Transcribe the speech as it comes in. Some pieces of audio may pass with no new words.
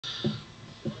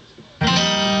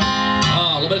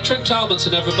Trent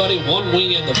Tomlinson, everybody. One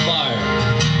Wing in the Fire.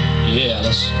 Yeah,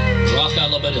 let's rock out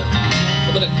a little bit of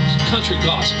country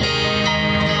gospel.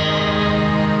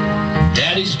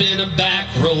 Daddy's been a back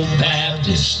row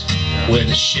Baptist where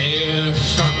the sheriff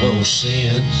front row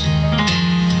sins.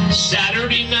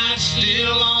 Saturday night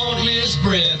still on his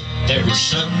breath. Every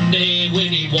Sunday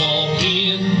when he walk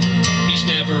in, he's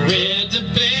never read the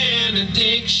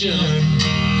benediction.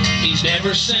 He's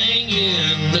never sang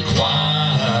in the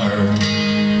choir.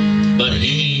 But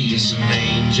he's an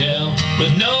angel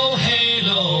with no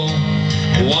halo,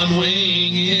 one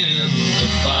wing in the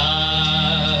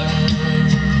fire.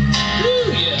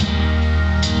 Woo, yeah.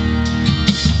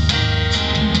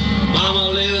 Mama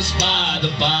lives by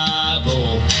the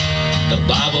Bible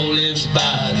lives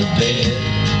by the bed.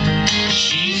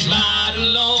 She's lied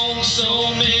alone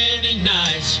so many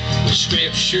nights with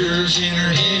scriptures in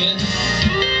her head,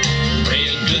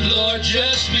 praying, good Lord,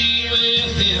 just be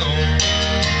with him.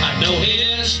 I know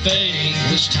his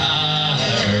faith is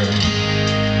tired,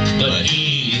 but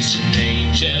he's an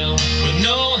angel with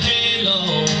no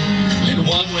halo and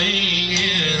one wing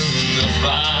in the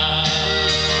fire.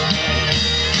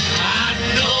 I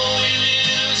know he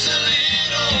lives a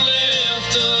little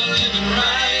left of living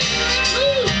right.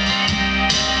 Woo!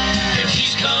 And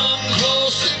he's come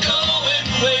close to going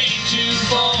way too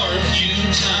far a few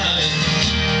times,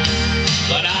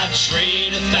 but I'd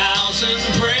trade 1,000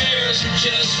 prayers for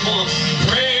just one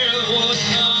prayer would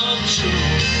come true.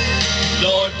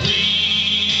 Lord,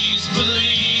 please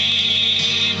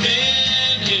believe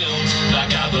in him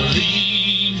like I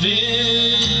believe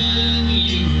in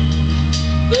you.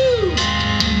 Woo!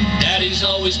 Daddy's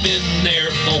always been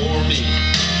there for me,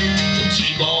 the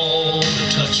T-ball, the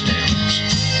touchdowns.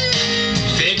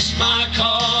 Fix my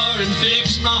car and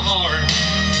fix my heart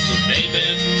when they've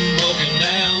been broken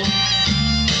down.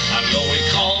 I know he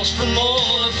calls for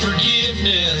more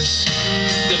forgiveness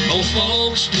than most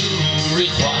folks do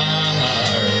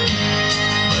require,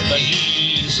 but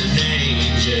he's an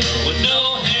angel with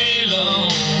no halo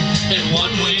and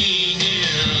one wing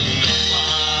in the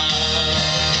fire.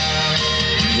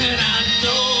 And I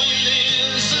know he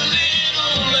lives a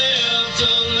little left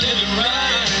of living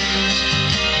right.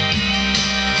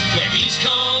 Yeah, he's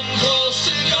come close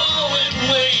to going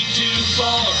way too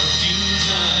far a few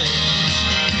times,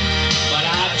 but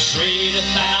I'd trade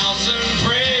 1,000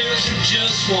 prayers for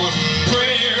just one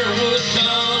prayer would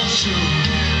come true.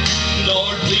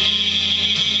 Lord,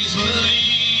 please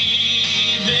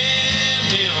believe in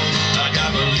him like I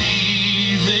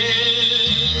believe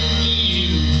in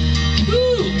you.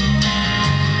 Woo!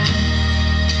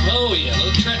 Oh yeah,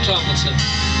 little Trent Tomlinson.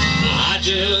 I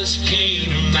just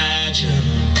can't imagine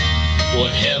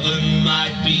what heaven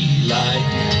might be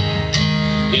like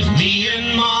if me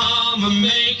and Mama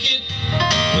make it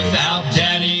without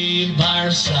Daddy by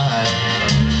our side.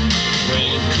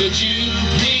 Praying, could you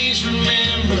please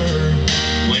remember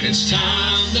when it's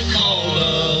time to call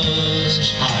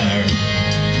us higher?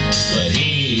 But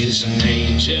he's an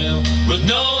angel with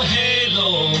no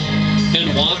halo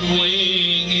and one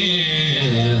wing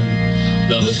in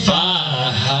the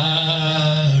fire.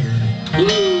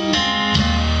 Woo!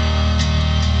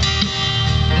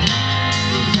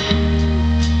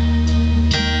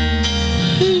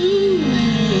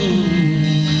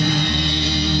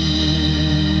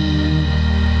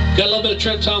 Got a little bit of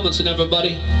Trent Tomlinson,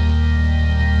 everybody.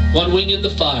 One wing in the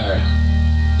fire.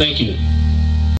 Thank you.